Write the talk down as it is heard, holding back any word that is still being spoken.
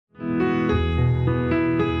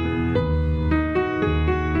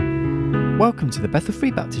Welcome to the Bethel Free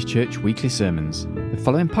Baptist Church Weekly Sermons. The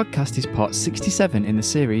following podcast is part 67 in the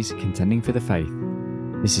series Contending for the Faith.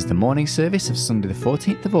 This is the morning service of Sunday the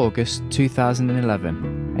 14th of August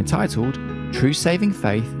 2011, entitled True Saving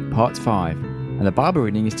Faith, Part 5, and the Bible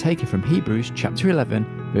reading is taken from Hebrews chapter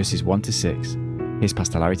 11, verses 1 to 6. Here's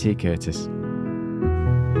Pastor Larry T. Curtis.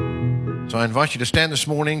 So I invite you to stand this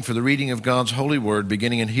morning for the reading of God's holy word,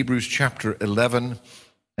 beginning in Hebrews chapter 11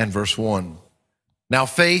 and verse 1. Now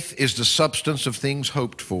faith is the substance of things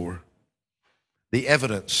hoped for, the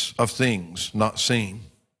evidence of things not seen.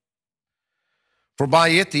 For by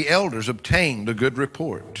it the elders obtained a good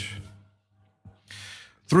report.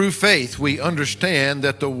 Through faith we understand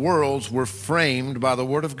that the worlds were framed by the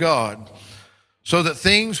word of God, so that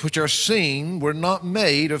things which are seen were not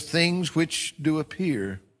made of things which do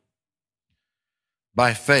appear.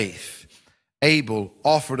 By faith Abel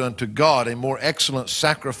offered unto God a more excellent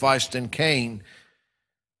sacrifice than Cain,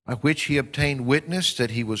 by which he obtained witness that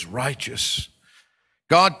he was righteous,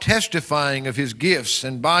 God testifying of his gifts,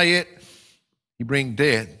 and by it he being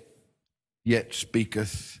dead, yet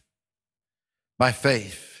speaketh. By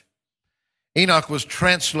faith Enoch was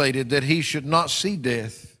translated that he should not see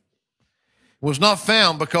death, was not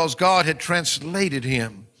found because God had translated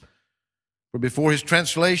him. For before his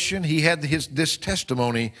translation he had this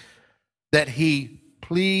testimony that he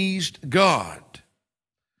pleased God.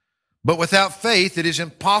 But without faith it is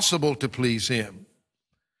impossible to please him.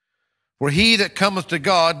 For he that cometh to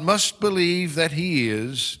God must believe that he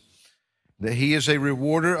is a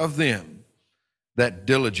rewarder of them that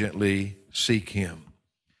diligently seek him.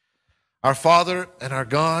 Our Father and our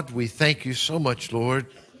God, we thank you so much, Lord,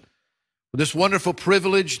 for this wonderful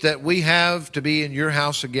privilege that we have to be in your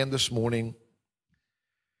house again this morning.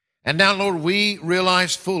 And now, Lord, we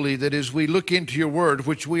realize fully that as we look into your word,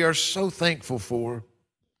 which we are so thankful for,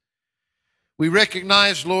 we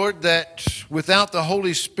recognize, Lord, that without the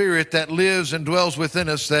Holy Spirit that lives and dwells within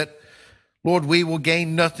us, that, Lord, we will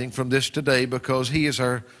gain nothing from this today because he is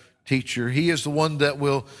our teacher. He is the one that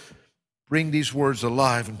will bring these words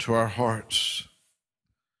alive into our hearts.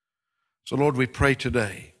 So, Lord, we pray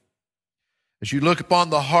today, as you look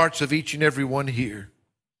upon the hearts of each and every one here,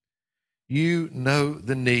 you know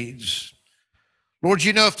the needs. Lord,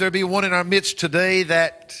 you know if there be one in our midst today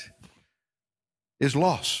that is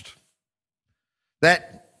lost,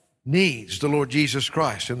 that needs the Lord Jesus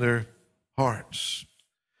Christ in their hearts,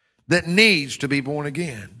 that needs to be born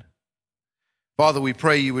again. Father, we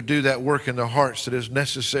pray you would do that work in their hearts that is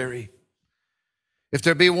necessary. If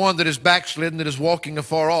there be one that is backslidden, that is walking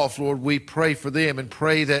afar off, Lord, we pray for them and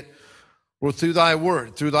pray that, Lord, through thy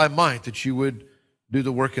word, through thy might, that you would do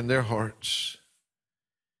the work in their hearts.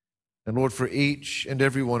 And Lord, for each and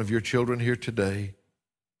every one of your children here today,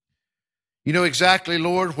 you know exactly,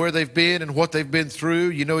 Lord, where they've been and what they've been through.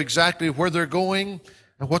 You know exactly where they're going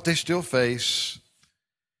and what they still face.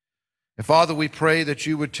 And Father, we pray that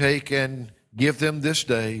you would take and give them this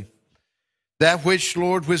day that which,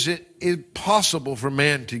 Lord, was impossible for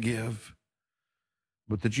man to give,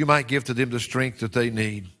 but that you might give to them the strength that they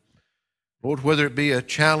need. Lord, whether it be a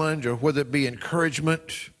challenge or whether it be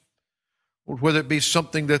encouragement, or whether it be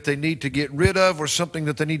something that they need to get rid of or something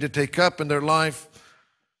that they need to take up in their life,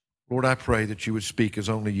 Lord, I pray that you would speak as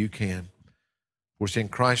only you can. For it's in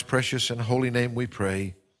Christ's precious and holy name we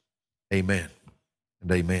pray. Amen and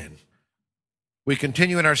amen. We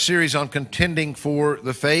continue in our series on contending for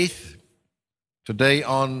the faith. Today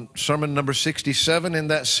on sermon number 67 in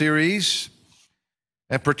that series.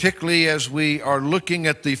 And particularly as we are looking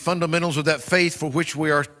at the fundamentals of that faith for which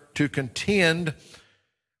we are to contend,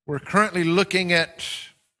 we're currently looking at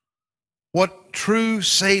what true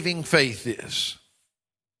saving faith is.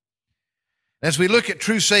 As we look at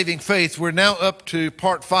true saving faith, we're now up to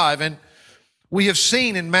part 5, and we have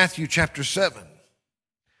seen in Matthew chapter 7.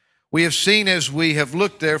 We have seen as we have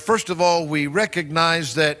looked there, first of all, we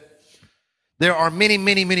recognize that there are many,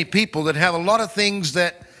 many, many people that have a lot of things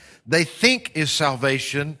that they think is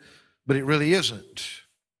salvation, but it really isn't.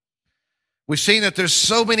 We've seen that there's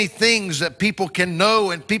so many things that people can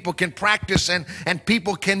know and people can practice and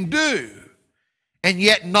people can do, and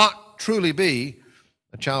yet not truly be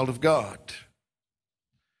a child of God.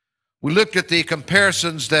 We looked at the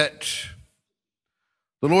comparisons that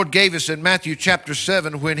the Lord gave us in Matthew chapter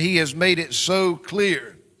 7 when he has made it so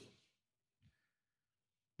clear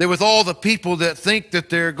that with all the people that think that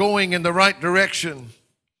they're going in the right direction,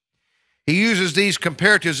 he uses these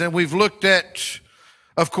comparatives, and we've looked at,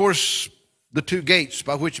 of course, the two gates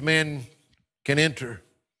by which men can enter.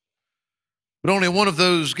 But only one of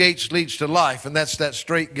those gates leads to life, and that's that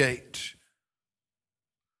straight gate,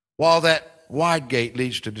 while that wide gate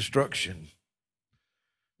leads to destruction.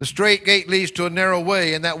 The straight gate leads to a narrow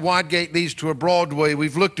way, and that wide gate leads to a broad way.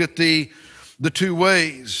 We've looked at the two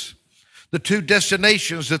ways, the two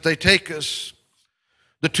destinations that they take us,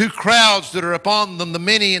 the two crowds that are upon them, the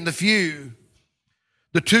many and the few,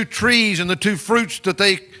 the two trees and the two fruits that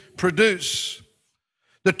they produce,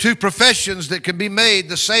 the two professions that can be made,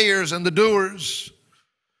 the sayers and the doers,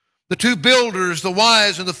 the two builders, the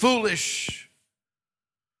wise and the foolish,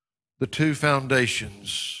 the two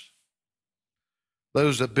foundations,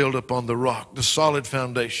 those that build upon the rock, the solid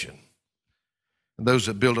foundation, and those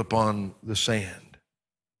that build upon the sand.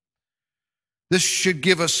 This should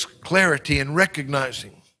give us clarity in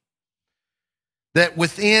recognizing that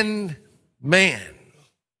within man,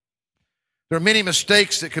 there are many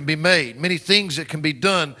mistakes that can be made, many things that can be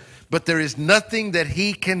done, but there is nothing that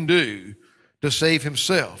he can do to save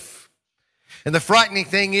himself. And the frightening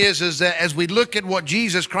thing is that as we look at what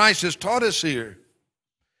Jesus Christ has taught us here,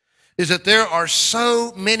 is that there are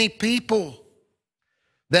so many people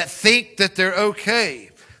that think that they're okay,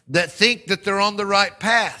 that think that they're on the right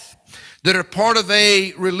path, that are part of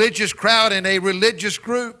a religious crowd and a religious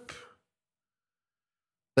group.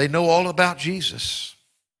 They know all about Jesus.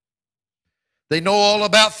 They know all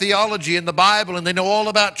about theology and the Bible, and they know all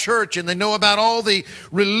about church, and they know about all the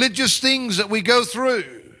religious things that we go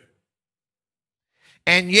through.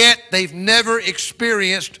 And yet they've never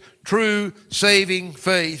experienced true saving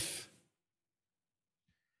faith.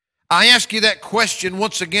 I ask you that question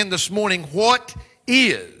once again this morning. What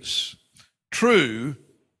is true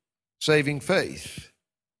saving faith?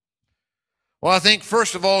 Well, I think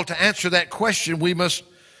first of all, to answer that question, we must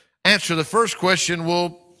answer the first question,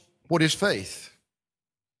 well, what is faith?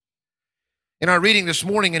 In our reading this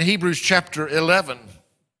morning in Hebrews chapter 11,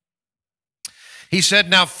 he said,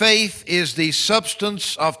 now faith is the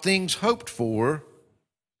substance of things hoped for,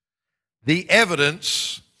 the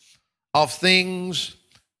evidence of things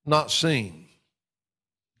not seen.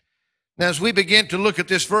 Now, as we begin to look at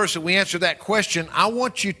this verse and we answer that question, I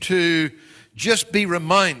want you to just be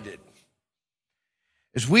reminded,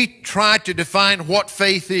 as we try to define what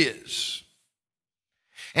faith is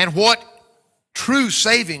and what true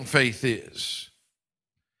saving faith is,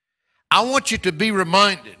 I want you to be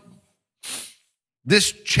reminded,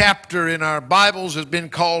 this chapter in our Bibles has been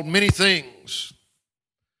called many things.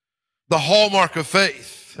 The hallmark of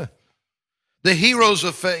faith, the heroes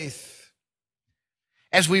of faith.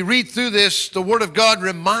 As we read through this, the Word of God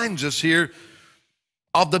reminds us here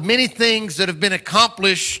of the many things that have been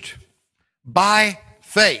accomplished by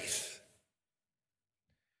faith.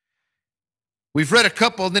 We've read a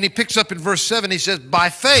couple, and then he picks up in verse 7, he says, by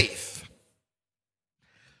faith,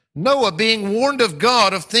 Noah being warned of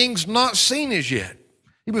God of things not seen as yet.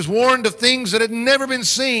 He was warned of things that had never been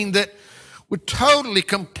seen, that were totally,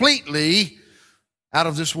 completely out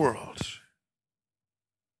of this world.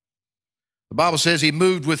 The Bible says he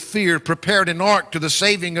moved with fear, prepared an ark to the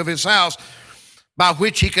saving of his house, by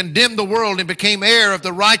which he condemned the world and became heir of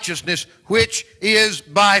the righteousness which is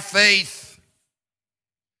by faith.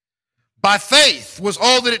 By faith was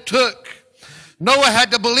all that it took. Noah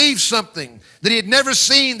had to believe something that he had never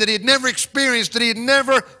seen, that he had never experienced, that he had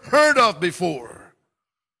never heard of before.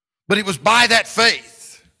 But it was by that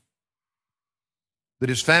faith that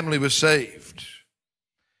his family was saved.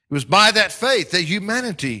 It was by that faith that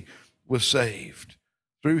humanity was saved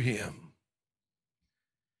through him.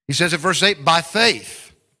 He says in verse 8, by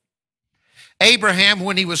faith, Abraham,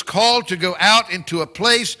 when he was called to go out into a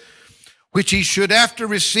place which he should after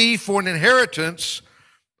receive for an inheritance,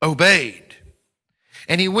 obeyed.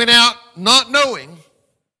 And he went out not knowing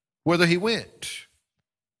whither he went.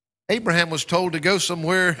 Abraham was told to go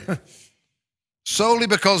somewhere solely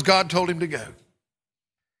because God told him to go.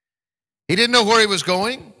 He didn't know where he was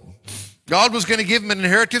going. God was going to give him an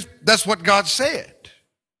inheritance. That's what God said.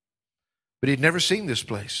 But he'd never seen this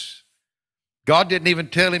place. God didn't even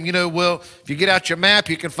tell him, well, if you get out your map,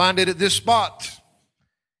 you can find it at this spot.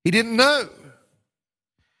 He didn't know.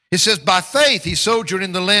 It says, by faith he sojourned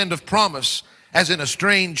in the land of promise, as in a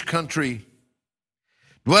strange country,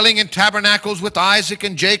 dwelling in tabernacles with Isaac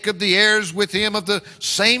and Jacob, the heirs with him of the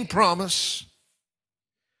same promise.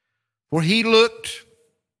 For he looked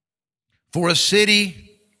for a city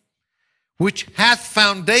which hath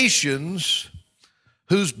foundations,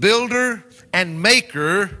 whose builder and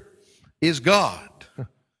maker is God.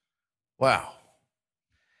 Wow.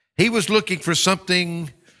 He was looking for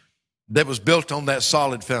something that was built on that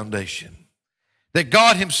solid foundation, that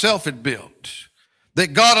God himself had built,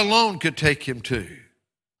 that God alone could take him to.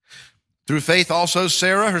 Through faith also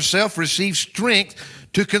Sarah herself received strength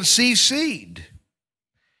to conceive seed,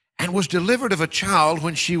 and was delivered of a child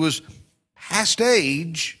when she was past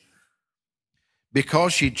age,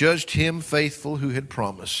 because she judged him faithful who had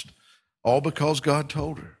promised, all because God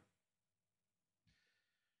told her.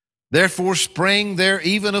 Therefore sprang there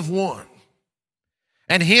even of one,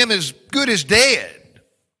 and him as good as dead.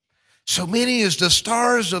 So many as the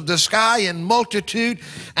stars of the sky in multitude,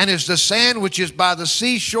 and as the sand which is by the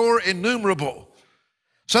seashore innumerable.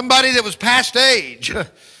 Somebody that was past age,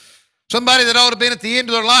 somebody that ought to have been at the end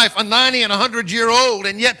of their life, a 90 and 100-year-old,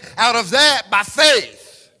 and yet out of that, by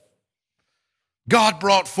faith, God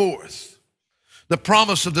brought forth the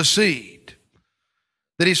promise of the seed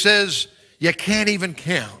that he says you can't even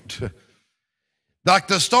count. Like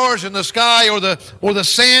the stars in the sky or the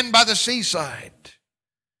sand by the seaside.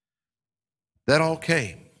 That all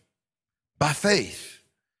came by faith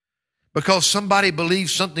because somebody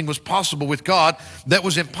believed something was possible with God that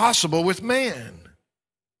was impossible with man.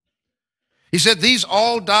 He said these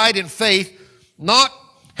all died in faith, not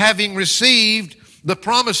having received the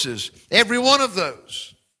promises. Every one of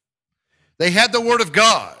those. They had the Word of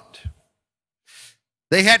God.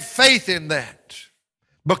 They had faith in that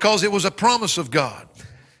because it was a promise of God.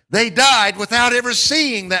 They died without ever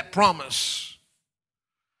seeing that promise,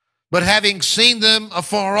 but having seen them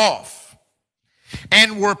afar off,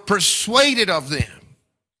 and were persuaded of them,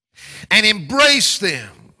 and embraced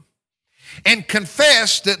them, and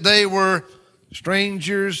confessed that they were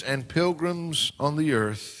strangers and pilgrims on the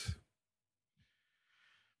earth.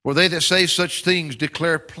 For they that say such things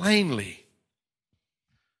declare plainly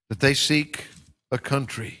that they seek a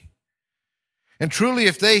country. And truly,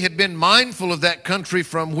 if they had been mindful of that country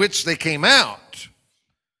from which they came out,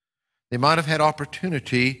 they might have had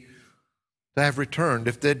opportunity to have returned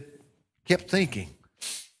if they'd kept thinking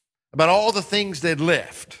about all the things they'd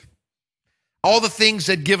left, all the things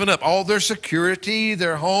they'd given up, all their security,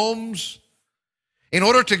 their homes, in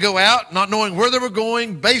order to go out not knowing where they were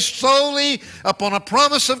going, based solely upon a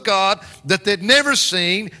promise of God that they'd never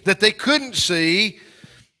seen, that they couldn't see,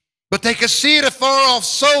 but they could see it afar off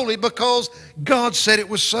solely because God said it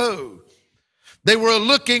was so. They were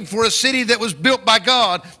looking for a city that was built by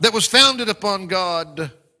God, that was founded upon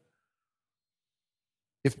God.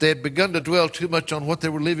 If they had begun to dwell too much on what they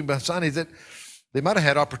were leaving behind, that they might have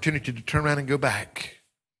had opportunity to turn around and go back.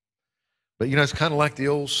 But it's kind of like the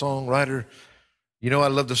old songwriter. I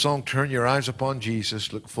love the song, "Turn your eyes upon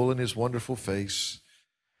Jesus, look full in his wonderful face.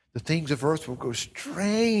 The things of earth will go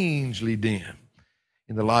strangely dim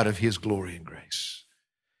in the light of his glory and grace."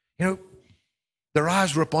 Their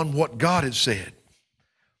eyes were upon what God had said,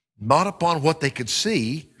 not upon what they could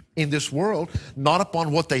see in this world, not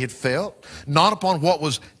upon what they had felt, not upon what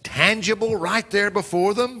was tangible right there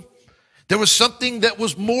before them. There was something that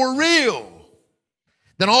was more real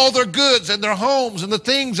than all their goods and their homes and the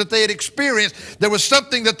things that they had experienced. There was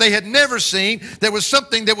something that they had never seen. There was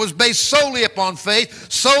something that was based solely upon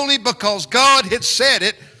faith, solely because God had said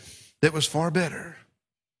it, that was far better.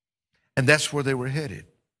 And that's where they were headed.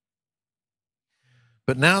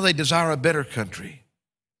 But now they desire a better country,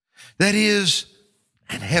 that is,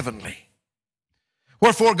 and heavenly.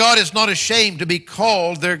 Wherefore God is not ashamed to be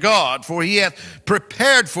called their God, for he hath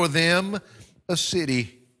prepared for them a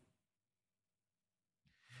city.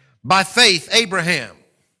 By faith Abraham,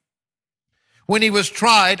 when he was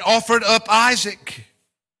tried, offered up Isaac.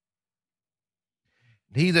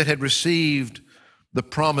 He that had received the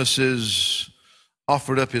promises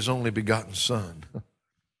offered up his only begotten son.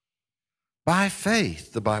 By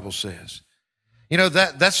faith, the Bible says.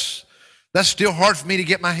 That's still hard for me to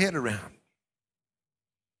get my head around.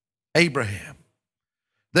 Abraham,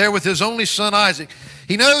 there with his only son Isaac.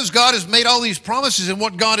 He knows God has made all these promises and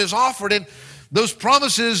what God has offered, and those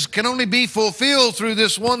promises can only be fulfilled through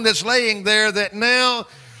this one that's laying there that now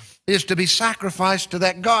is to be sacrificed to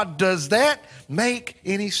that God. Does that make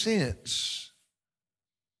any sense?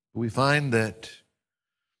 We find that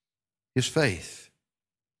his faith,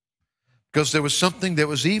 because there was something that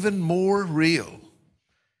was even more real.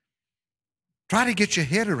 Try to get your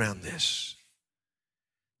head around this.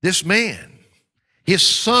 This man, his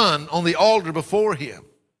son on the altar before him,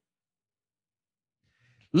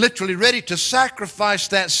 literally ready to sacrifice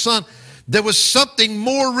that son. There was something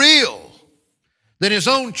more real than his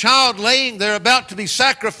own child laying there about to be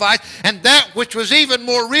sacrificed. And that which was even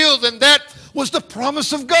more real than that was the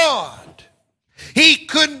promise of God. He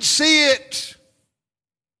couldn't see it.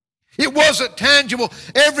 It wasn't tangible.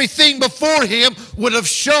 Everything before him would have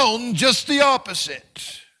shown just the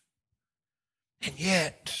opposite. And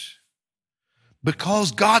yet,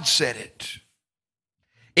 because God said it,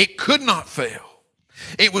 it could not fail.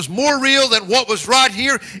 It was more real than what was right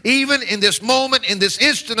here, even in this moment, in this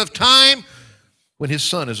instant of time, when his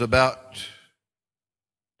son is about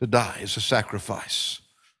to die as a sacrifice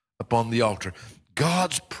upon the altar.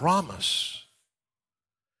 God's promise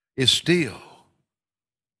is still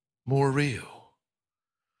more real.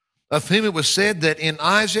 Of whom it was said that in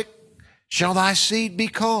Isaac shall thy seed be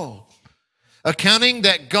called, accounting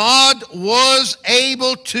that God was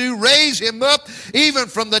able to raise him up even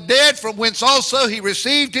from the dead, from whence also he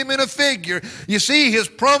received him in a figure. You see, his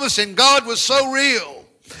promise in God was so real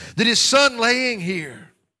that his son laying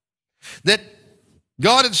here, that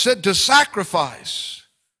God had said to sacrifice,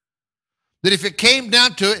 that if it came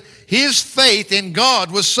down to it, his faith in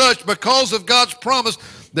God was such because of God's promise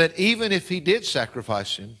that even if he did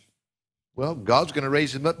sacrifice him, well, God's going to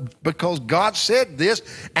raise him up because God said this,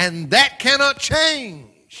 and that cannot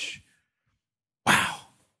change. Wow.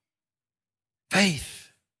 Faith.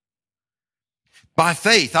 By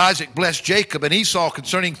faith, Isaac blessed Jacob and Esau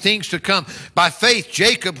concerning things to come. By faith,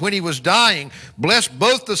 Jacob, when he was dying, blessed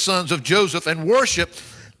both the sons of Joseph and worshiped,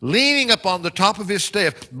 leaning upon the top of his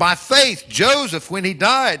staff. By faith, Joseph, when he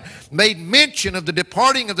died, made mention of the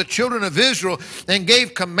departing of the children of Israel and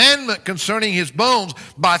gave commandment concerning his bones.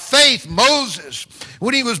 By faith, Moses,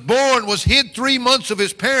 when he was born, was hid 3 months of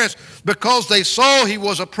his parents because they saw he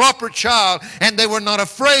was a proper child and they were not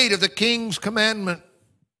afraid of the king's commandment.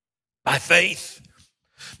 By faith,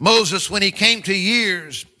 Moses, when he came to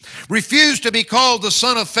years, refused to be called the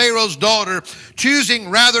son of Pharaoh's daughter, choosing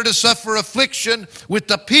rather to suffer affliction with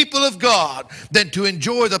the people of God than to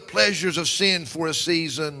enjoy the pleasures of sin for a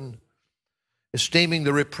season, esteeming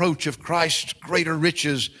the reproach of Christ greater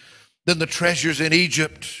riches than the treasures in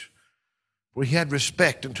Egypt, where he had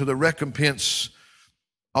respect unto the recompense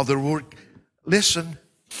of the reward. Listen,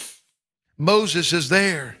 Moses is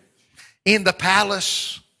there in the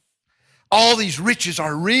palace. All these riches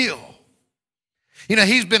are real. You know,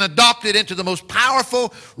 he's been adopted into the most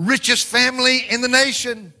powerful, richest family in the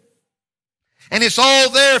nation. And it's all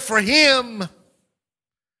there for him.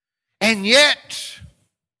 And yet,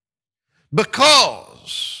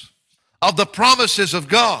 because of the promises of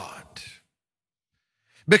God,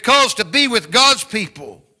 because to be with God's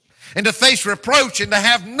people and to face reproach and to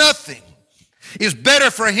have nothing is better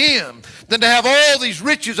for him than to have all these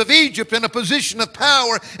riches of Egypt and a position of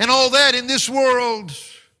power and all that in this world.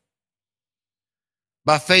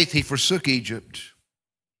 By faith he forsook Egypt,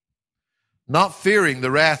 not fearing the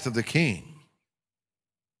wrath of the king.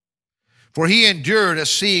 For he endured as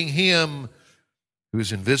seeing him who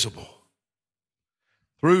is invisible.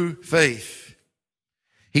 Through faith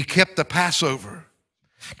he kept the Passover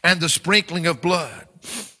and the sprinkling of blood,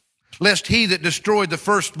 lest he that destroyed the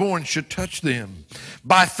firstborn should touch them.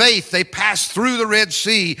 By faith they passed through the Red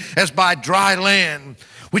Sea as by dry land,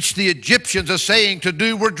 which the Egyptians essaying to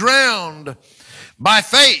do were drowned. By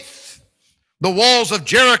faith the walls of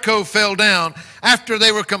Jericho fell down after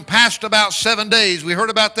they were compassed about 7 days. We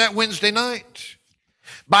heard about that Wednesday night.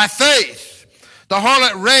 By faith the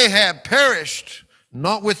harlot Rahab perished,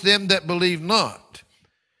 not with them that believed not,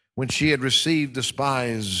 when she had received the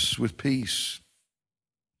spies with peace.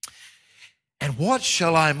 And what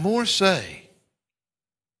shall I more say?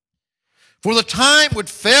 For the time would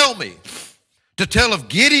fail me to tell of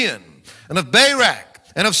Gideon and of Barak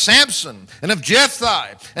and of Samson and of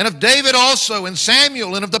Jephthah and of David also and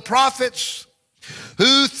Samuel and of the prophets,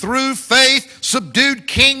 who through faith subdued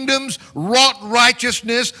kingdoms, wrought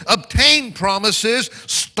righteousness, obtained promises,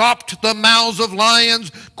 stopped the mouths of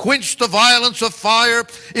lions, quenched the violence of fire,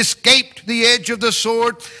 escaped the edge of the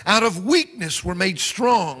sword, out of weakness were made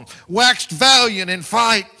strong, waxed valiant in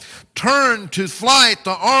fight, turned to flight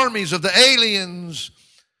the armies of the aliens.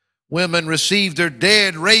 Women received their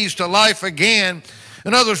dead, raised to life again,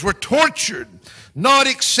 and others were tortured, not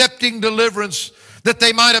accepting deliverance, that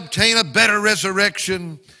they might obtain a better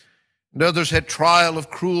resurrection. And others had trial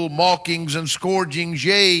of cruel mockings and scourgings,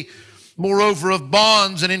 yea, moreover of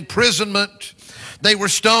bonds and imprisonment. They were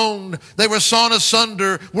stoned, they were sawn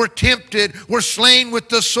asunder, were tempted, were slain with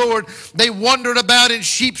the sword. They wandered about in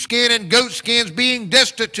sheepskin and goatskins, being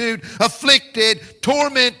destitute, afflicted,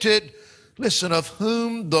 tormented. Listen, of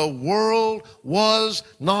whom the world was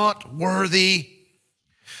not worthy.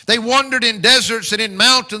 They wandered in deserts and in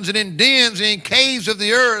mountains and in dens and in caves of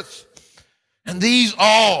the earth. And these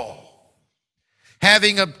all,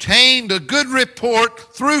 having obtained a good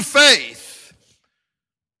report through faith,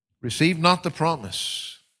 received not the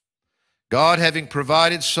promise, God having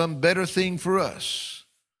provided some better thing for us,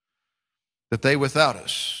 that they without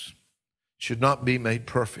us should not be made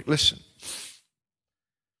perfect. Listen,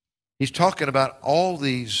 he's talking about all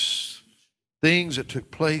these things that took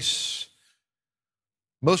place,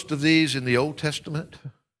 most of these in the Old Testament.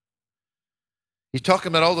 He's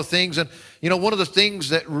talking about all the things, and you know, one of the things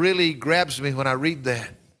that really grabs me when I read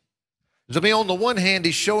that is, I mean, on the one hand,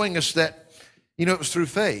 he's showing us that, You know, it was through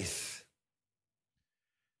faith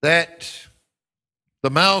that the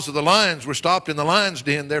mouths of the lions were stopped in the lion's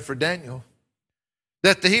den there for Daniel.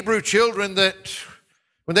 That the Hebrew children, that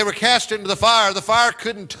when they were cast into the fire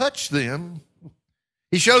couldn't touch them.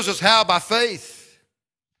 He shows us how by faith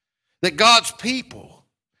that God's people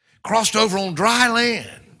crossed over on dry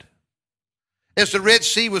land as the Red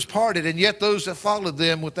Sea was parted, and yet those that followed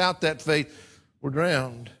them without that faith were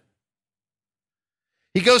drowned.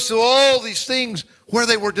 He goes through all these things where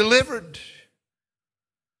they were delivered.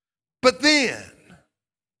 But then,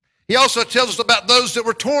 he also tells us about those that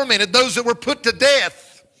were tormented, those that were put to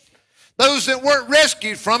death, those that weren't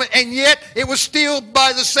rescued from it, and yet it was still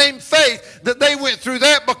by the same faith that they went through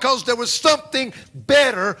that, because there was something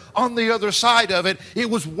better on the other side of it. It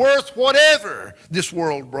was worth whatever this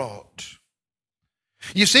world brought.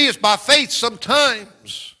 You see, it's by faith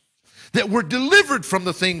sometimes that we're delivered from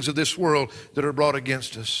the things of this world that are brought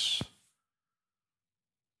against us.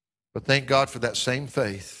 But thank God for that same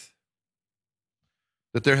faith,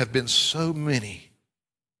 that there have been so many,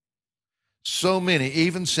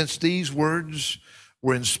 even since these words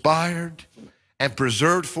were inspired and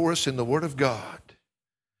preserved for us in the Word of God,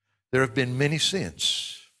 there have been many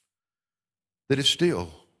since that have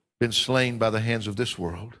still been slain by the hands of this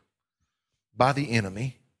world, by the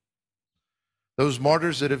enemy. Those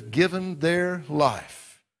martyrs that have given their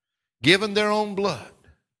life, given their own blood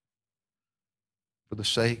for the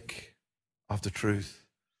sake of the truth,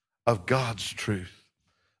 of God's truth,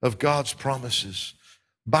 of God's promises,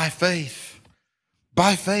 by faith.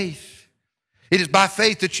 By faith. It is by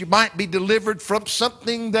faith that you might be delivered from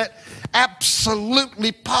something that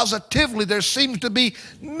absolutely, positively, there seems to be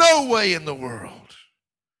no way in the world.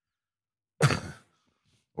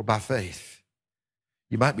 Or by faith,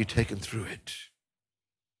 you might be taken through it.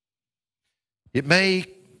 It may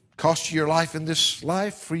cost you your life in this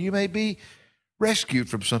life, or you may be rescued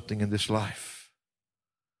from something in this life.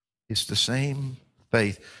 It's the same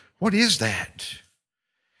faith. What is that?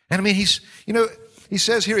 And I mean, he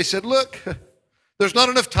says here, he said, look, there's not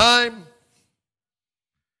enough time.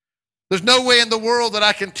 There's no way in the world that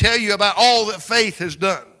I can tell you about all that faith has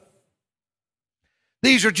done.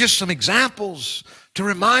 These are just some examples to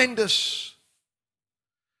remind us,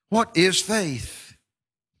 what is faith?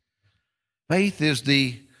 Faith is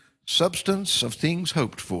the substance of things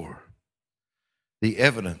hoped for, the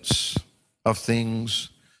evidence of things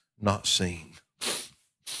not seen.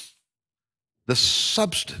 The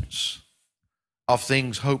substance of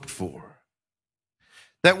things hoped for.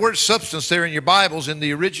 That word substance there in your Bibles, in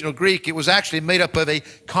the original Greek, it was actually made up of a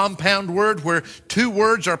compound word where two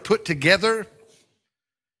words are put together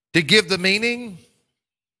to give the meaning.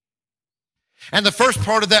 And the first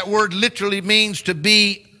part of that word literally means to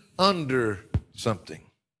be under something.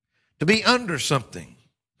 To be under something.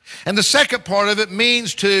 And the second part of it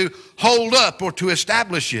means to hold up or to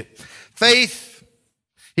establish it. Faith,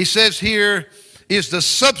 he says here, is the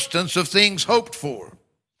substance of things hoped for.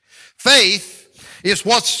 Faith is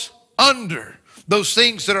what's under those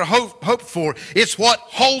things that are hoped for. It's what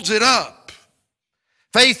holds it up.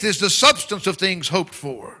 Faith is the substance of things hoped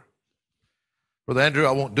for. Brother Andrew,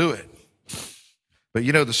 I won't do it. But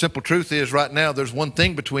you know, the simple truth is right now there's one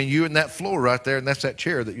thing between you and that floor right there, and that's that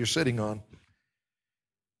chair that you're sitting on.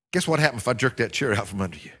 Guess what happened if I jerked that chair out from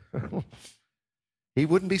under you? He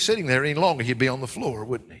wouldn't be sitting there any longer. He'd be on the floor,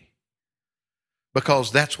 wouldn't he?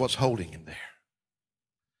 Because that's what's holding him there.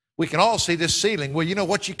 We can all see this ceiling. Well, you know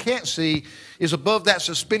what you can't see is above that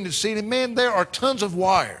suspended ceiling. Man, there are tons of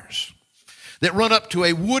wires that run up to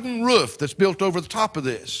a wooden roof that's built over the top of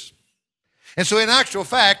this. And so in actual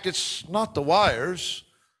fact, it's not the wires,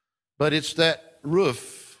 but it's that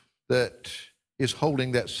roof that is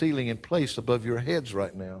holding that ceiling in place above your heads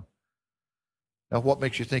right now. Now, what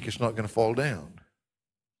makes you think it's not going to fall down?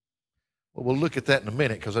 Well, we'll look at that in a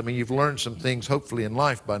minute, because, I mean, you've learned some things, hopefully, in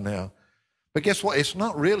life by now. But guess what? It's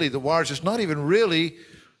not really the wires. It's not even really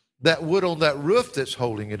that wood on that roof that's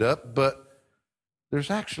holding it up, but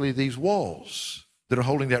there's actually these walls that are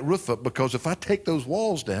holding that roof up, because if I take those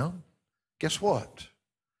walls down, guess what?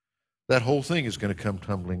 That whole thing is going to come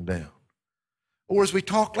tumbling down. Or as we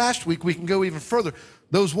talked last week, we can go even further.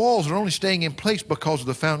 Those walls are only staying in place because of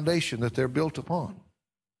the foundation that they're built upon.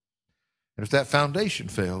 And if that foundation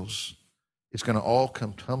fails, it's going to all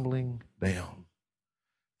come tumbling down.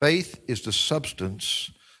 Faith is the substance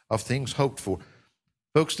of things hoped for.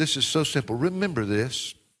 Folks, this is so simple. Remember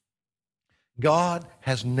this. God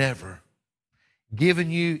has never given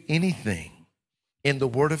you anything in the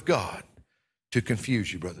Word of God to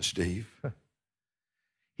confuse you, Brother Steve.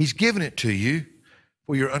 He's given it to you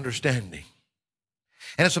for your understanding.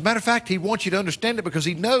 And as a matter of fact, he wants you to understand it because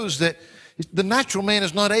he knows that the natural man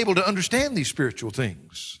is not able to understand these spiritual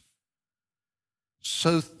things.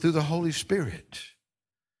 So through the Holy Spirit,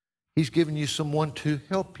 he's given you someone to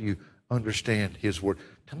help you understand his word,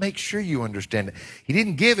 to make sure you understand it. He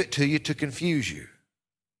didn't give it to you to confuse you.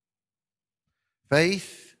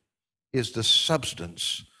 Faith is the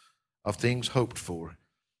substance of things hoped for.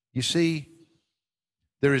 You see,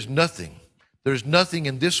 there is nothing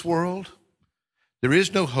in this world. There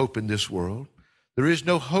is no hope in this world. There is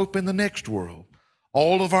no hope in the next world.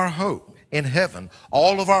 All of our hope in heaven,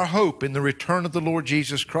 all of our hope in the return of the Lord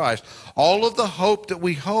Jesus Christ, all of the hope that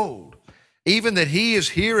we hold, even that he is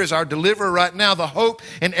here as our deliverer right now, the hope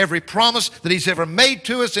in every promise that he's ever made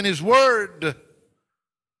to us in his word.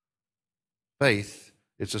 Faith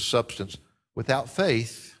is a substance. Without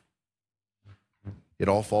faith, it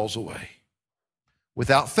all falls away.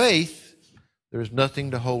 Without faith, there is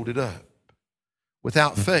nothing to hold it up.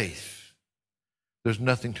 Without faith, there's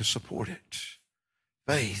nothing to support it.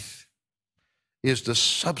 Faith is the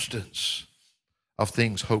substance of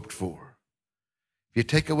things hoped for. If you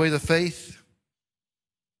take away the faith,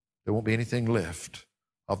 there won't be anything left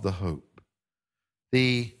of the hope.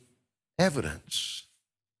 The evidence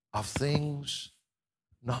of things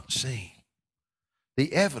not seen.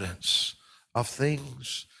 The evidence of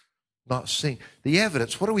things not seen. The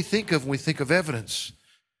evidence, what do we think of when we think of evidence?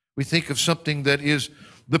 We think of something that is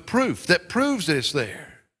the proof, that proves that it's there.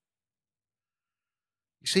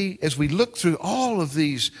 You see, as we look through all of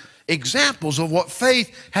these examples of what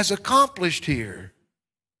faith has accomplished here,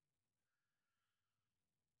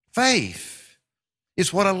 faith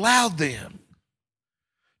is what allowed them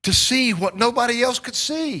to see what nobody else could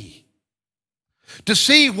see, to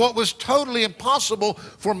see what was totally impossible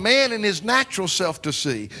for man in his natural self to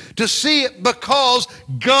see it because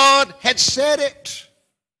God had said it.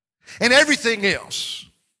 And everything else,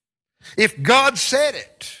 if God said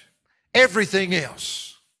it, everything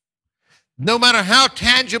else, no matter how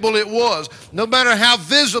tangible it was, no matter how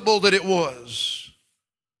visible that it was,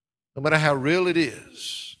 no matter how real it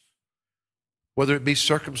is, whether it be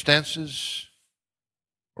circumstances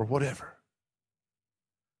or whatever,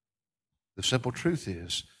 the simple truth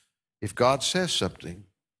is, if God says something,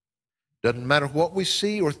 doesn't matter what we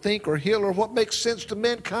see or think or hear or what makes sense to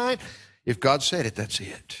mankind, if God said it, that's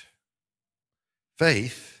it.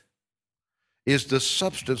 Faith is the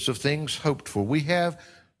substance of things hoped for. We have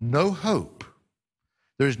no hope.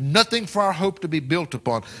 There is nothing for our hope to be built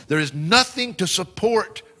upon. There is nothing to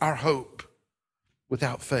support our hope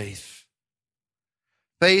without faith.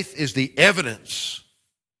 Faith is the evidence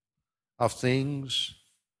of things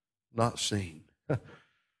not seen.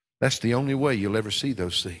 That's the only way you'll ever see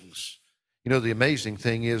those things. You know, the amazing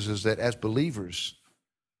thing is that as believers,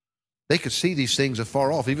 they could see these things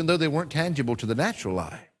afar off, even though they weren't tangible to the natural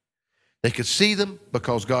eye. They could see them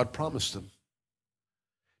because God promised them.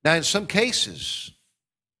 Now, in some cases,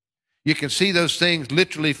 you can see those things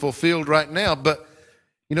literally fulfilled right now, but,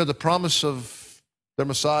 you know, the promise of their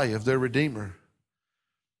Messiah, of their Redeemer.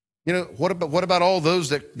 You know, what about all those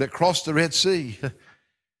that crossed the Red Sea?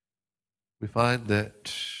 We find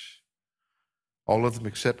that all of them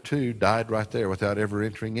except two died right there without ever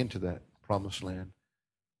entering into that promised land.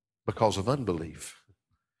 Because of unbelief.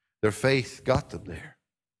 Their faith got them there.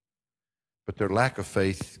 But their lack of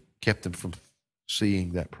faith kept them from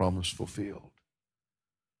seeing that promise fulfilled.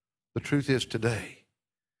 The truth is today,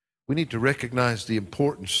 we need to recognize the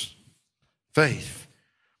importance of faith.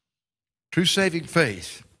 True saving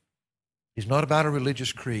faith is not about a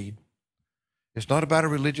religious creed. It's not about a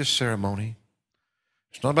religious ceremony.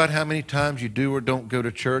 It's not about how many times you do or don't go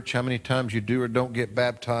to church, how many times you do or don't get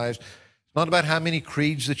baptized. It's not about how many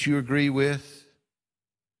creeds that you agree with.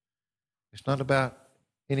 It's not about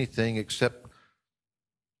anything except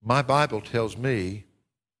my Bible tells me,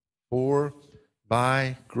 for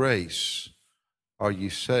by grace are ye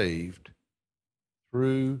saved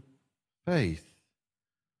through faith.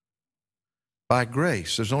 By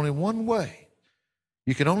grace. There's only one way.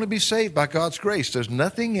 You can only be saved by God's grace. There's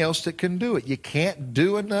nothing else that can do it. You can't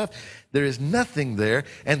do enough. There is nothing there.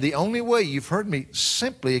 And the only way, you've heard me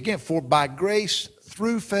simply again, for by grace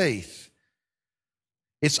through faith.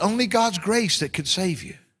 It's only God's grace that could save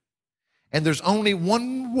you. And there's only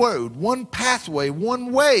one road, one pathway,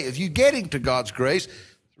 one way of you getting to God's grace,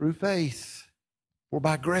 through faith. For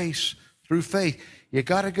by grace through faith. You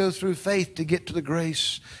got to go through faith to get to the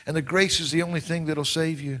grace. And the grace is the only thing that'll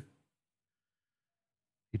save you.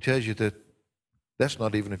 He tells you that that's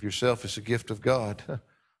not even of yourself, it's a gift of God.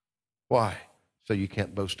 Why? So you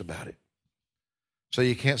can't boast about it. So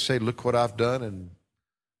you can't say, look what I've done and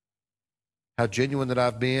how genuine that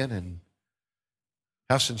I've been and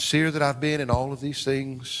how sincere that I've been in all of these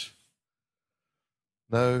things.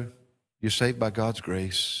 No, you're saved by God's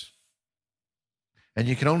grace. And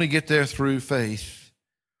you can only get there through faith.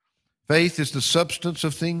 Faith is the substance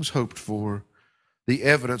of things hoped for, the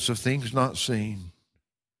evidence of things not seen.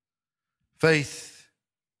 Faith,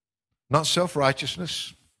 not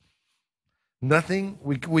self-righteousness. Nothing,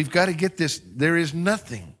 we've got to get this. There is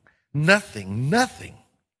nothing, no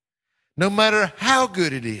matter how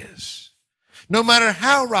good it is, no matter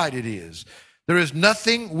how right it is, there is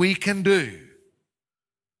nothing we can do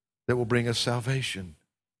that will bring us salvation.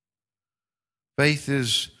 Faith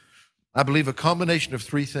is, I believe, a combination of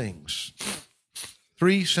three things.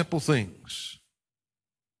 Three simple things.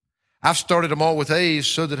 I've started them all with A's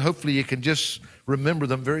so that hopefully you can just remember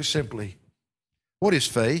them very simply. What is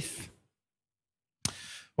faith?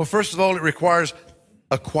 Well, first of all, it requires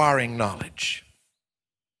acquiring knowledge.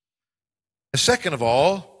 Second of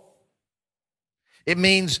all, it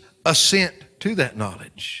means assent to that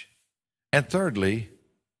knowledge. And thirdly,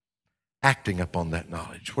 acting upon that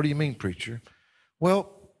knowledge. What do you mean, preacher?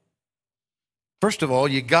 Well, first of all,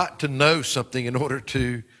 you got to know something in order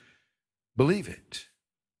to believe it.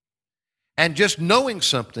 And just knowing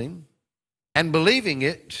something and believing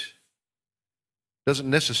it doesn't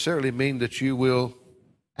necessarily mean that you will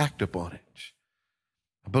act upon it.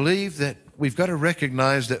 I believe that we've got to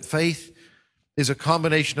recognize that faith is a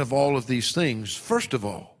combination of all of these things. First of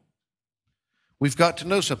all, we've got to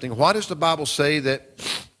know something. Why does the Bible say that?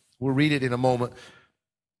 We'll read it in a moment.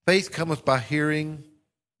 Faith cometh by hearing,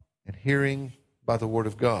 and hearing by the word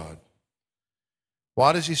of God.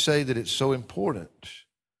 Why does he say that it's so important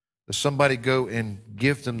that somebody go and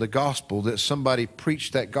give them the gospel, that somebody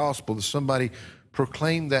preach that gospel, that somebody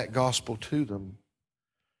proclaim that gospel to them?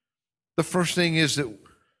 The first thing is that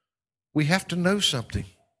we have to know something.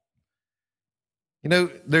 You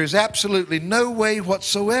know, there's absolutely no way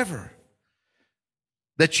whatsoever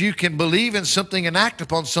that you can believe in something and act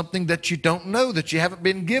upon something that you don't know, that you haven't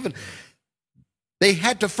been given. They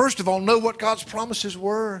had to first of all know what God's promises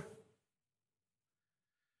were.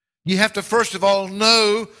 You have to first of all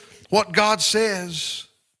know what God says.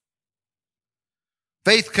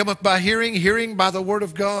 Faith cometh by hearing, hearing by the word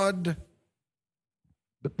of God.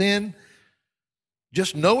 But then,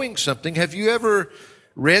 just knowing something, have you ever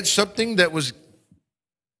read something that was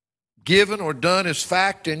given or done as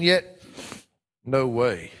fact, and yet, no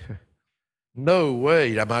way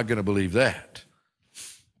am I going to believe that?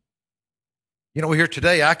 You know, here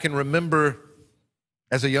today, I can remember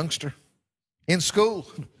as a youngster in school,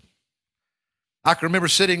 I can remember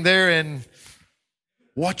sitting there and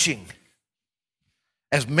watching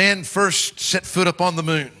as man first set foot upon the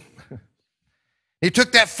moon. He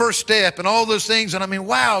took that first step and all those things, and I mean,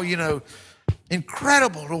 wow, you know,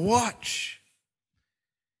 incredible to watch.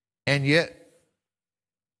 And yet,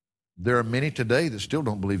 there are many today that still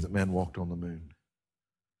don't believe that man walked on the moon.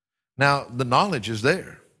 Now, the knowledge is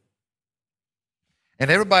there. And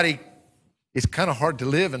everybody, it's kind of hard to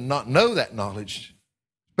live and not know that knowledge,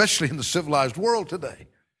 especially in the civilized world today.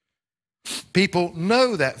 People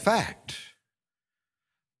know that fact.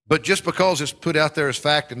 But just because it's put out there as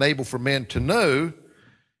fact and able for men to know,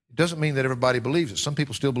 it doesn't mean that everybody believes it. Some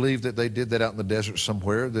people still believe that they did that out in the desert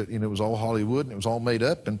somewhere, that, you know, it was all Hollywood and it was all made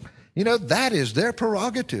up. And, you know, that is their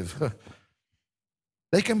prerogative.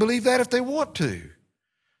 They can believe that if they want to.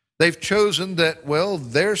 They've chosen that, well,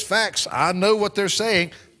 there's facts. I know what they're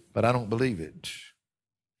saying, but I don't believe it.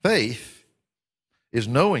 Faith is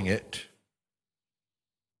knowing it,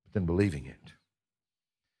 but then believing it.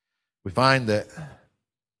 We find that,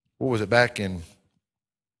 what was it, back in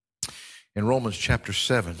Romans chapter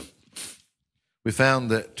 7, we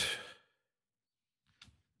found that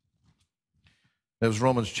it was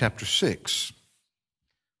Romans chapter 6.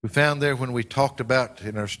 We found there when we talked about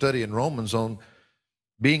in our study in Romans on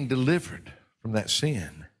being delivered from that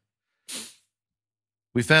sin.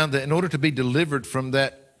 We found that in order to be delivered from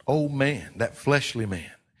that old man, that fleshly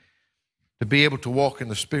man, to be able to walk in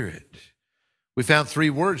the Spirit, we found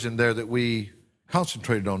three words in there that we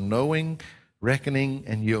concentrated on: knowing, reckoning,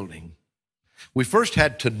 and yielding. We first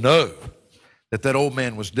had to know that that old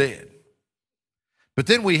man was dead. But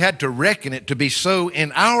then we had to reckon it to be so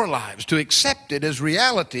in our lives, to accept it as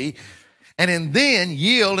reality, and then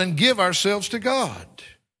yield and give ourselves to God.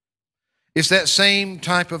 It's that same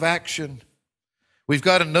type of action. We've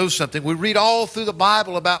got to know something. We read all through the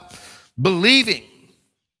Bible about believing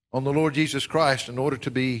on the Lord Jesus Christ in order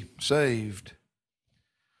to be saved.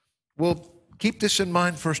 Well, keep this in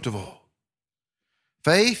mind first of all.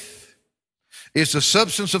 Faith is the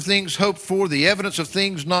substance of things hoped for, the evidence of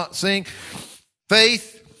things not seen.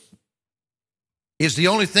 Faith is the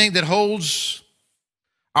only thing that holds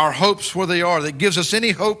our hopes where they are, that gives us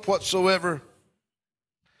any hope whatsoever.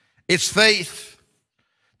 It's faith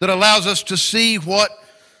that allows us to see what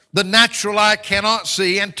the natural eye cannot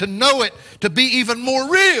see, and to know it to be even more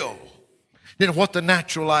real than what the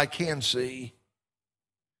natural eye can see.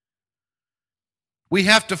 We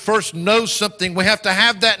have to first know something. We have to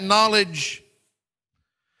have that knowledge.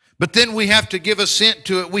 But then we have to give assent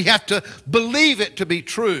to it. We have to believe it to be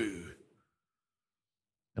true.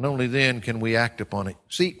 And only then can we act upon it.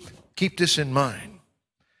 See, keep this in mind.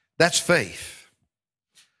 That's faith.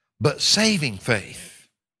 But saving faith.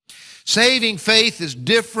 Saving faith is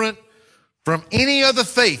different from any other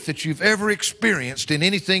faith that you've ever experienced in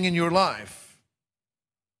anything in your life.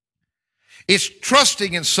 It's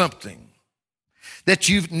trusting in something that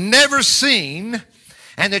you've never seen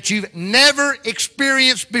and that you've never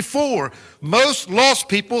experienced before. Most lost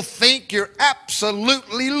people think you're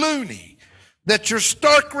absolutely loony, that you're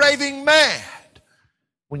stark raving mad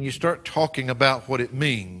when you start talking about what it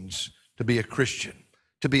means to be a Christian,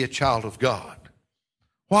 to be a child of God.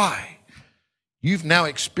 Why? You've now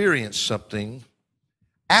experienced something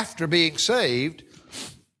after being saved.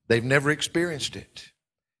 They've never experienced it.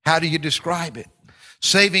 How do you describe it?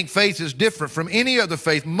 Saving faith is different from any other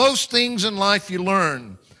faith. Most things in life you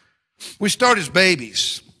learn. We start as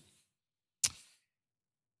babies.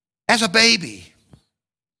 As a baby,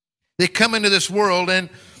 they come into this world, and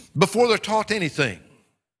before they're taught anything,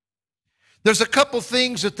 there's a couple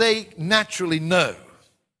things that they naturally know.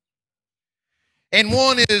 And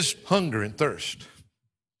one is hunger and thirst.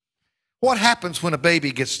 What happens when a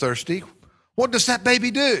baby gets thirsty? What does that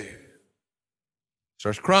baby do?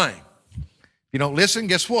 Starts crying. If you don't listen,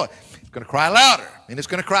 guess what? It's going to cry louder. And it's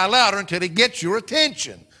going to cry louder until it gets your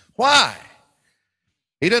attention. Why?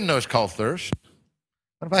 He doesn't know it's called thirst.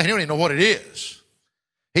 What about, he don't even know what it is.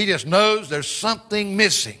 He just knows there's something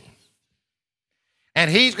missing.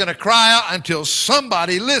 And he's going to cry out until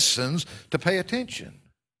somebody listens to pay attention.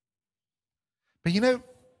 But you know,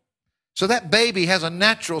 so that baby has a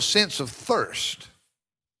natural sense of thirst.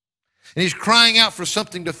 And he's crying out for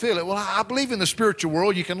something to fill it. Well, I believe in the spiritual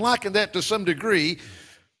world, you can liken that to some degree,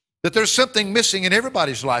 that there's something missing in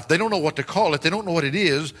everybody's life. They don't know what to call it. They don't know what it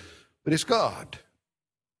is, but it's God.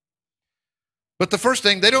 But the first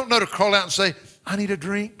thing, they don't know to call out and say, I need a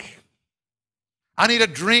drink. I need a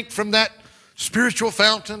drink from that spiritual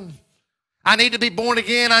fountain. I need to be born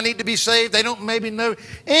again. I need to be saved. They don't maybe know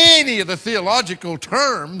any of the theological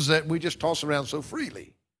terms that we just toss around so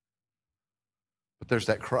freely. But there's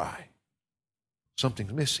that cry.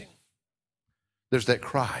 Something's missing. There's that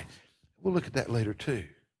cry. We'll look at that later too.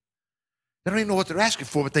 They don't even know what they're asking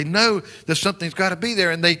for, but they know that something's got to be there,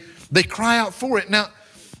 and they cry out for it. Now,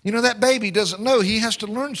 you know, that baby doesn't know. He has to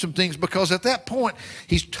learn some things, because at that point,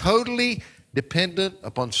 he's totally dependent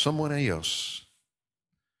upon someone else.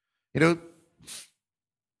 You know,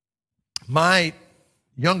 my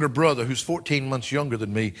younger brother, who's 14 months younger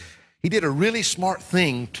than me, he did a really smart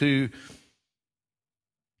thing to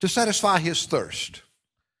satisfy his thirst.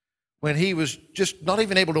 When he was just not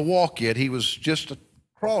even able to walk yet, he was just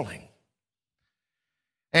crawling.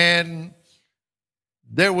 And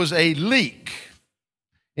there was a leak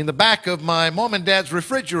in the back of my mom and dad's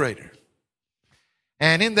refrigerator.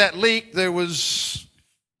 And in that leak, there was,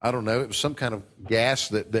 I don't know, it was some kind of gas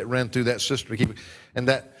that ran through that system. And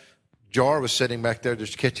that jar was sitting back there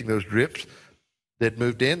just catching those drips. They'd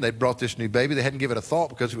moved in. They brought this new baby. They hadn't given it a thought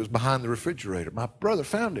because it was behind the refrigerator. My brother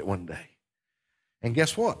found it one day. And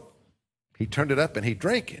guess what? He turned it up and he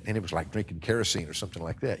drank it. And it was like drinking kerosene or something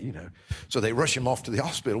like that, you know. So they rushed him off to the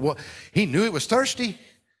hospital. Well, he knew it was thirsty.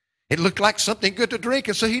 It looked like something good to drink,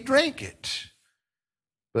 and so he drank it.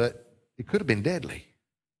 But it could have been deadly,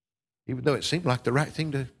 even though it seemed like the right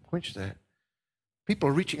thing to quench that. People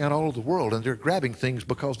are reaching out all over the world, and they're grabbing things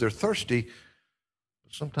because they're thirsty.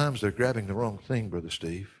 But sometimes they're grabbing the wrong thing, Brother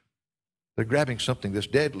Steve. They're grabbing something that's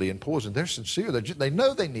deadly and poison. They're sincere. They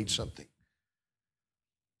know they need something.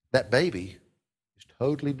 That baby is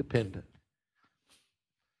totally dependent.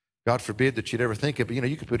 God forbid that you'd ever think of it. You know,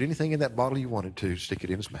 you could put anything in that bottle you wanted to, stick it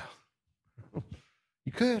in his mouth.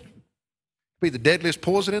 You could. It'd be the deadliest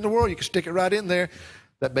poison in the world. You could stick it right in there.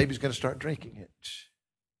 That baby's going to start drinking it.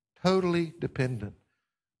 Totally dependent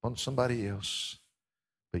on somebody else.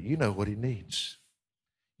 But you know what he needs.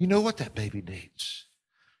 You know what that baby needs.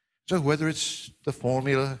 So whether it's the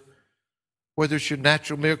formula, whether it's your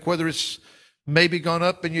natural milk, whether it's maybe gone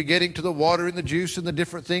up and you're getting to the water and the juice and the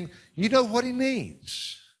different thing, you know what he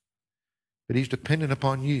needs. But he's dependent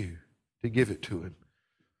upon you to give it to him.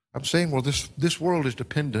 I'm saying, well, this world is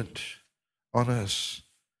dependent on us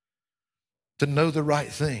to know the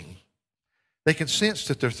right thing. They can sense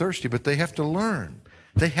that they're thirsty, but they have to learn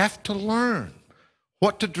They have to learn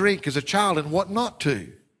what to drink as a child and what not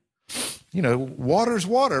to. You know, water's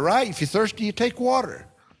water, right? If you're thirsty, you take water.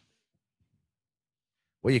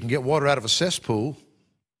 Well, you can get water out of a cesspool.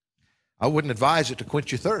 I wouldn't advise it to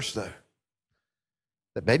quench your thirst, though.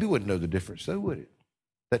 That baby wouldn't know the difference, though, would it?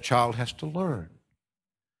 That child has to learn.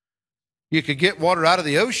 You could get water out of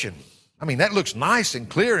the ocean. I mean, that looks nice and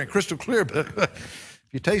clear and crystal clear, but if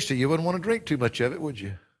you taste it, you wouldn't want to drink too much of it, would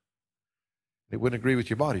you? It wouldn't agree with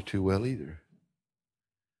your body too well either.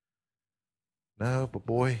 No, but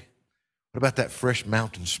boy, what about that fresh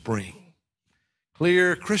mountain spring?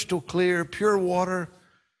 Clear, crystal clear, pure water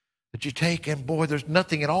that you take, and boy, there's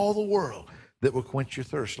nothing in all the world that will quench your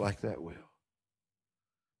thirst like that will.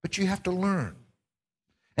 But you have to learn.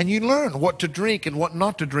 And you learn what to drink and what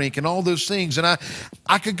not to drink and all those things. And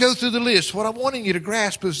I could go through the list. What I'm wanting you to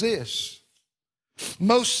grasp is this.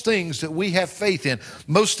 Most things that we have faith in,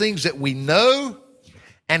 most things that we know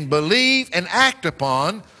and believe and act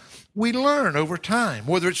upon, we learn over time.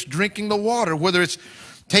 Whether it's drinking the water, whether it's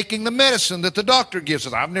taking the medicine that the doctor gives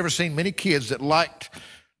us. I've never seen many kids that liked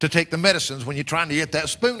to take the medicines when you're trying to get that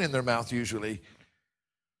spoon in their mouth usually.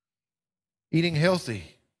 Eating healthy.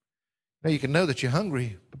 Now, you can know that you're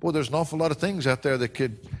hungry, but boy, there's an awful lot of things out there that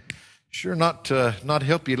could sure not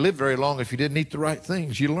help you live very long if you didn't eat the right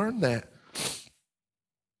things. You learn that.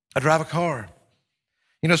 I drive a car.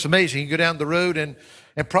 You know, it's amazing. You go down the road, and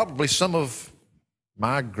probably some of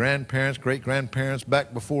my grandparents, great-grandparents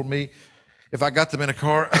back before me, if I got them in a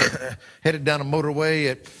car headed down a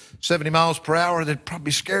motorway at 70 miles per hour, they'd probably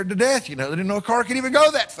be scared to death. You know, they didn't know a car could even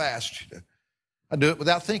go that fast. I do it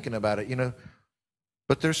without thinking about it, you know.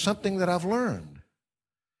 But there's something that I've learned.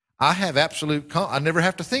 I have I never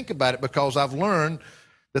have to think about it because I've learned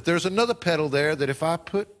that there's another pedal there that if I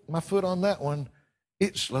put my foot on that one,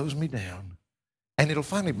 it slows me down. And it'll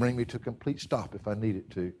finally bring me to a complete stop if I need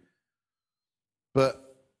it to. But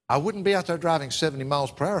I wouldn't be out there driving 70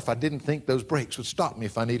 miles per hour if I didn't think those brakes would stop me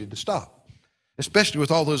if I needed to stop, especially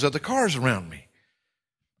with all those other cars around me.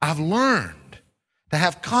 I've learned to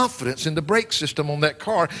have confidence in the brake system on that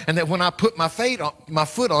car, and that when I put my foot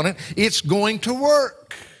on it, it's going to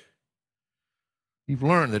work. You've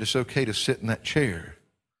learned that it's okay to sit in that chair.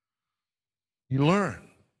 You learn.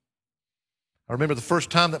 I remember the first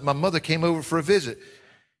time that my mother came over for a visit,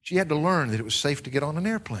 she had to learn that it was safe to get on an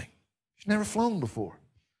airplane. She'd never flown before.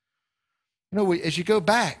 You know, as you go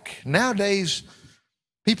back, nowadays,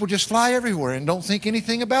 people just fly everywhere and don't think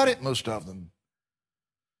anything about it, most of them.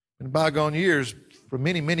 In bygone years, for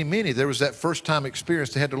many, many, many, there was that first-time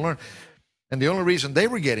experience they had to learn. And the only reason they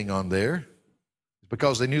were getting on there is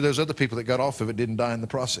because they knew those other people that got off of it didn't die in the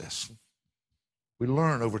process. We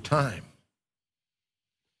learn over time.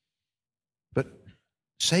 But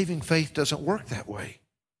saving faith doesn't work that way.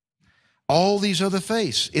 All these other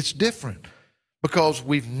faiths, it's different because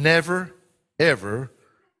we've never, ever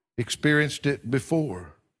experienced it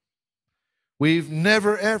before. We've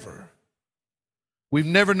never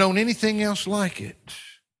known anything else like it.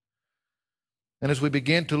 And as we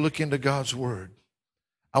begin to look into God's Word,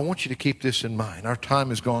 I want you to keep this in mind. Our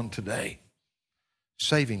time is gone today.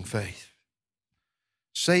 Saving faith.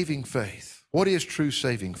 Saving faith. What is true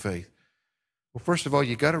saving faith? Well, first of all,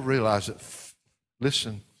 you got to realize that,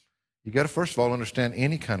 listen, you got to first of all understand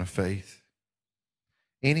any kind of faith.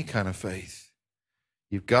 Any kind of faith.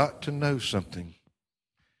 You've got to know something.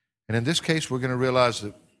 And in this case, we're going to realize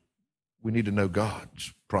that we need to know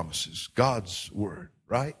God's promises, God's Word,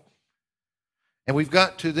 right? And we've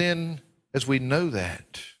got to then, as we know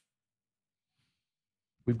that,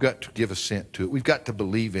 we've got to give assent to it. We've got to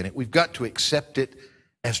believe in it. We've got to accept it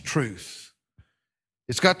as truth.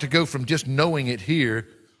 It's got to go from just knowing it here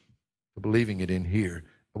to believing it in here.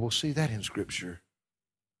 And we'll see that in Scripture.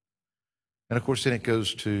 And of course, then it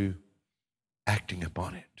goes to acting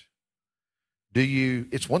upon it.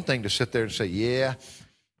 It's one thing to sit there and say, yeah,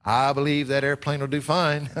 I believe that airplane will do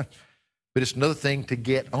fine. But it's another thing to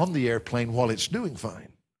get on the airplane while it's doing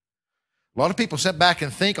fine. A lot of people sit back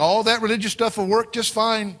and think all that religious stuff will work just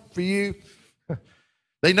fine for you.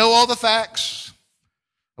 They know all the facts.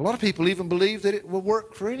 A lot of people even believe that it will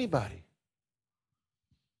work for anybody.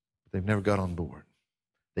 They've never got on board.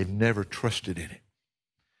 They've never trusted in it.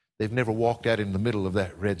 They've never walked out in the middle of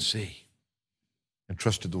that Red Sea and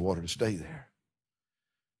trusted the water to stay there.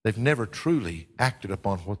 They've never truly acted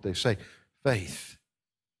upon what they say. Faith.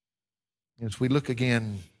 As we look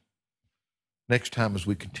again next time as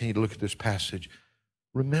we continue to look at this passage,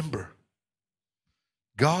 remember,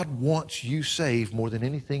 God wants you saved more than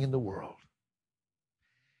anything in the world.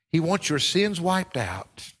 He wants your sins wiped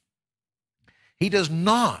out. He does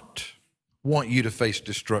not want you to face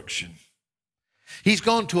destruction. He's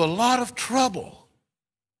gone to a lot of trouble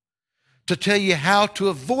to tell you how to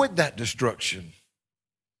avoid that destruction.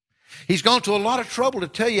 He's gone to a lot of trouble to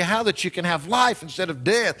tell you how that you can have life instead of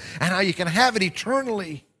death and how you can have it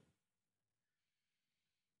eternally.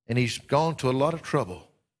 And he's gone to a lot of trouble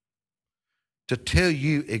to tell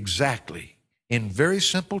you exactly, in very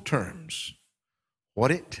simple terms,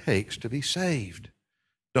 what it takes to be saved.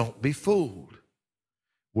 Don't be fooled.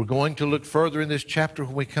 We're going to look further in this chapter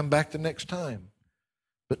when we come back the next time.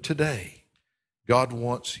 But today, God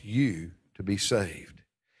wants you to be saved.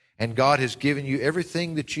 And God has given you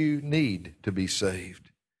everything that you need to be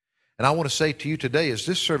saved. And I want to say to you today, as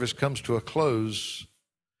this service comes to a close,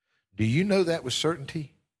 do you know that with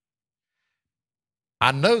certainty?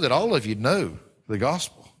 I know that all of you know the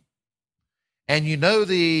gospel. And you know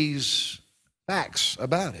these facts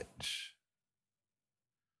about it.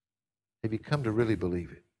 Have you come to really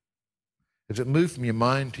believe it? Has it moved from your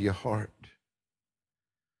mind to your heart?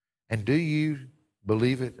 And do you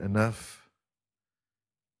believe it enough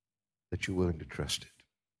that you're willing to trust it?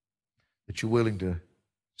 That you're willing to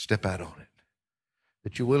step out on it?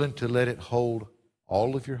 That you're willing to let it hold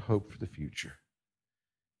all of your hope for the future?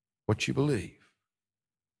 What you believe?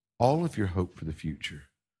 All of your hope for the future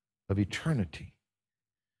of eternity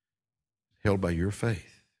held by your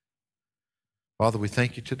faith. Father, we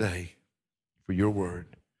thank you today for your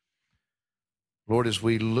word. Lord, as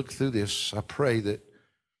we look through this, I pray that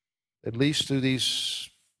at least through this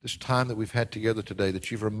time that we've had together today,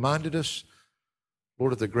 that you've reminded us,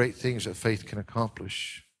 Lord, of the great things that faith can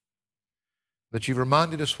accomplish. That you've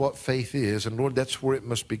reminded us what faith is, and Lord, that's where it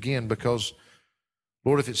must begin, because,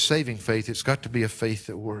 Lord, if it's saving faith, it's got to be a faith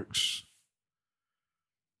that works.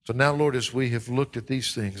 So now, Lord, as we have looked at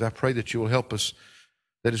these things, I pray that you will help us,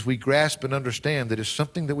 that as we grasp and understand that it's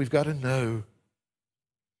something that we've got to know,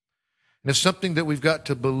 and it's something that we've got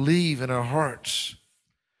to believe in our hearts,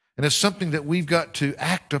 and it's something that we've got to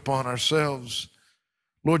act upon ourselves.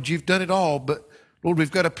 Lord, you've done it all, but Lord,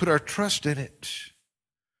 we've got to put our trust in it.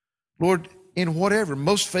 Lord, in whatever,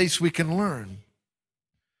 most faiths we can learn.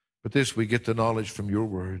 But this, we get the knowledge from your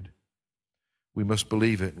word. We must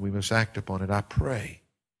believe it and we must act upon it. I pray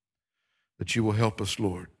that you will help us,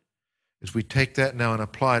 Lord, as we take that now and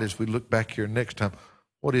apply it as we look back here next time.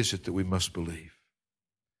 What is it that we must believe?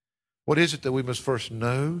 What is it that we must first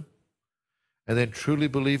know and then truly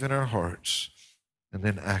believe in our hearts and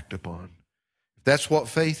then act upon? If that's what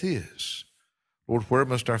faith is, Lord, where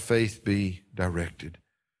must our faith be directed?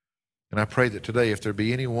 And I pray that today, if there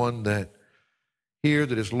be anyone that here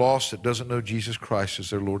that is lost, that doesn't know Jesus Christ as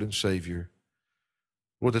their Lord and Savior,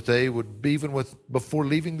 Lord, that they would, before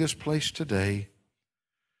leaving this place today,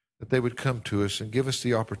 that they would come to us and give us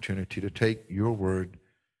the opportunity to take your word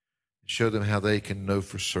and show them how they can know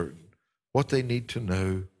for certain what they need to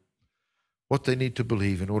know, what they need to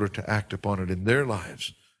believe in order to act upon it in their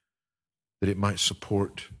lives, that it might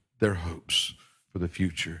support their hopes for the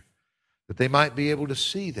future, that they might be able to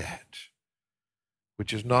see that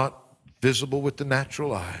which is not visible with the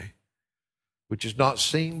natural eye, which is not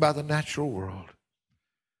seen by the natural world,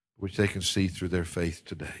 which they can see through their faith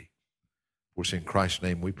today. For it's in Christ's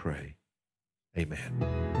name we pray.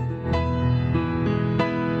 Amen.